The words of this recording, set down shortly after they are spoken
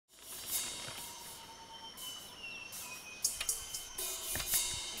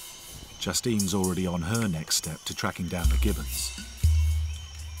Justine's already on her next step to tracking down the gibbons.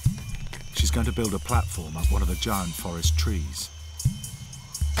 She's going to build a platform up one of the giant forest trees.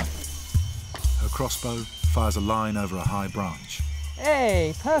 Her crossbow fires a line over a high branch.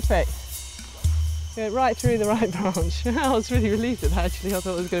 Hey, perfect. Go right through the right branch. I was really relieved at that, actually. I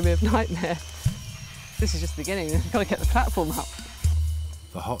thought it was going to be a nightmare. This is just the beginning. We've got to get the platform up.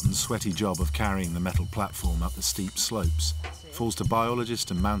 The hot and sweaty job of carrying the metal platform up the steep slopes falls to biologist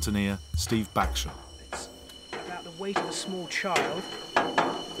and mountaineer Steve Backshall. It's about the weight of a small child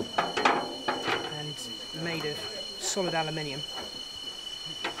and made of solid aluminium.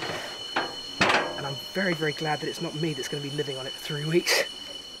 And I'm very, very glad that it's not me that's going to be living on it for 3 weeks.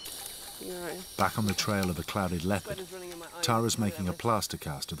 Right. Back on the trail of the clouded leopard, Tara's making a plaster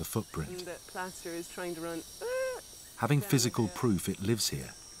cast of the footprint. The plaster is trying to run. Having physical proof it lives here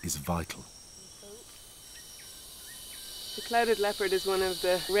is vital. The clouded leopard is one of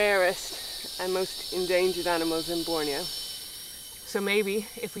the rarest and most endangered animals in Borneo. So maybe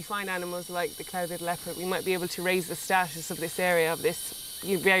if we find animals like the clouded leopard, we might be able to raise the status of this area, of this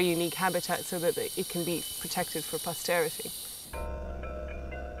very unique habitat, so that it can be protected for posterity.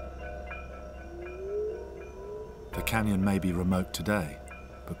 The canyon may be remote today,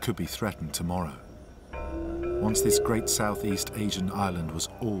 but could be threatened tomorrow. Once this great Southeast Asian island was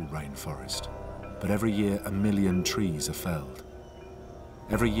all rainforest, but every year 1 million trees are felled.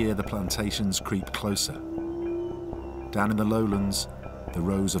 Every year the plantations creep closer. Down in the lowlands, the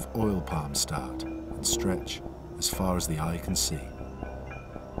rows of oil palms start and stretch as far as the eye can see.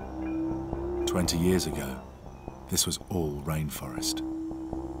 20 years ago, this was all rainforest.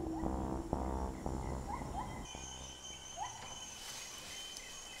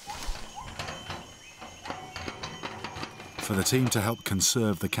 For the team to help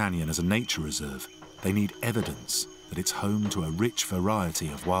conserve the canyon as a nature reserve, they need evidence that it's home to a rich variety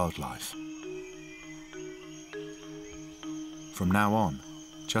of wildlife. From now on,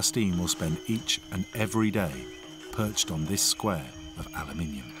 Justine will spend each and every day perched on this square of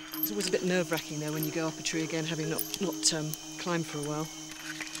aluminium. It's always a bit nerve-wracking though when you go up a tree again, having not climbed for a while.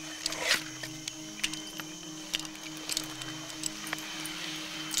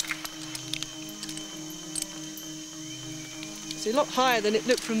 It's a lot higher than it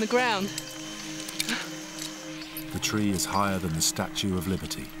looked from the ground. The tree is higher than the Statue of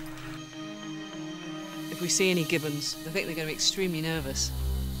Liberty. If we see any gibbons, I think they're going to be extremely nervous.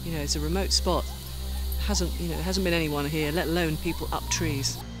 You know, it's a remote spot. There hasn't been anyone here, let alone people up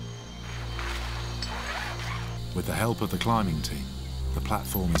trees. With the help of the climbing team, the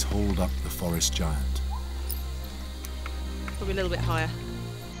platform is hauled up the forest giant. Probably a little bit higher.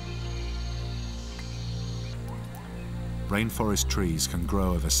 Rainforest trees can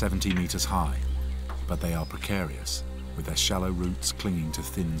grow over 70 meters high, but they are precarious, with their shallow roots clinging to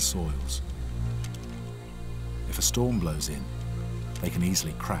thin soils. If a storm blows in, they can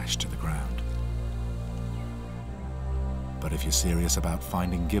easily crash to the ground. But if you're serious about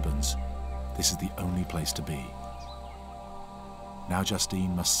finding gibbons, this is the only place to be. Now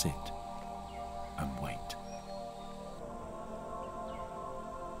Justine must sit and wait.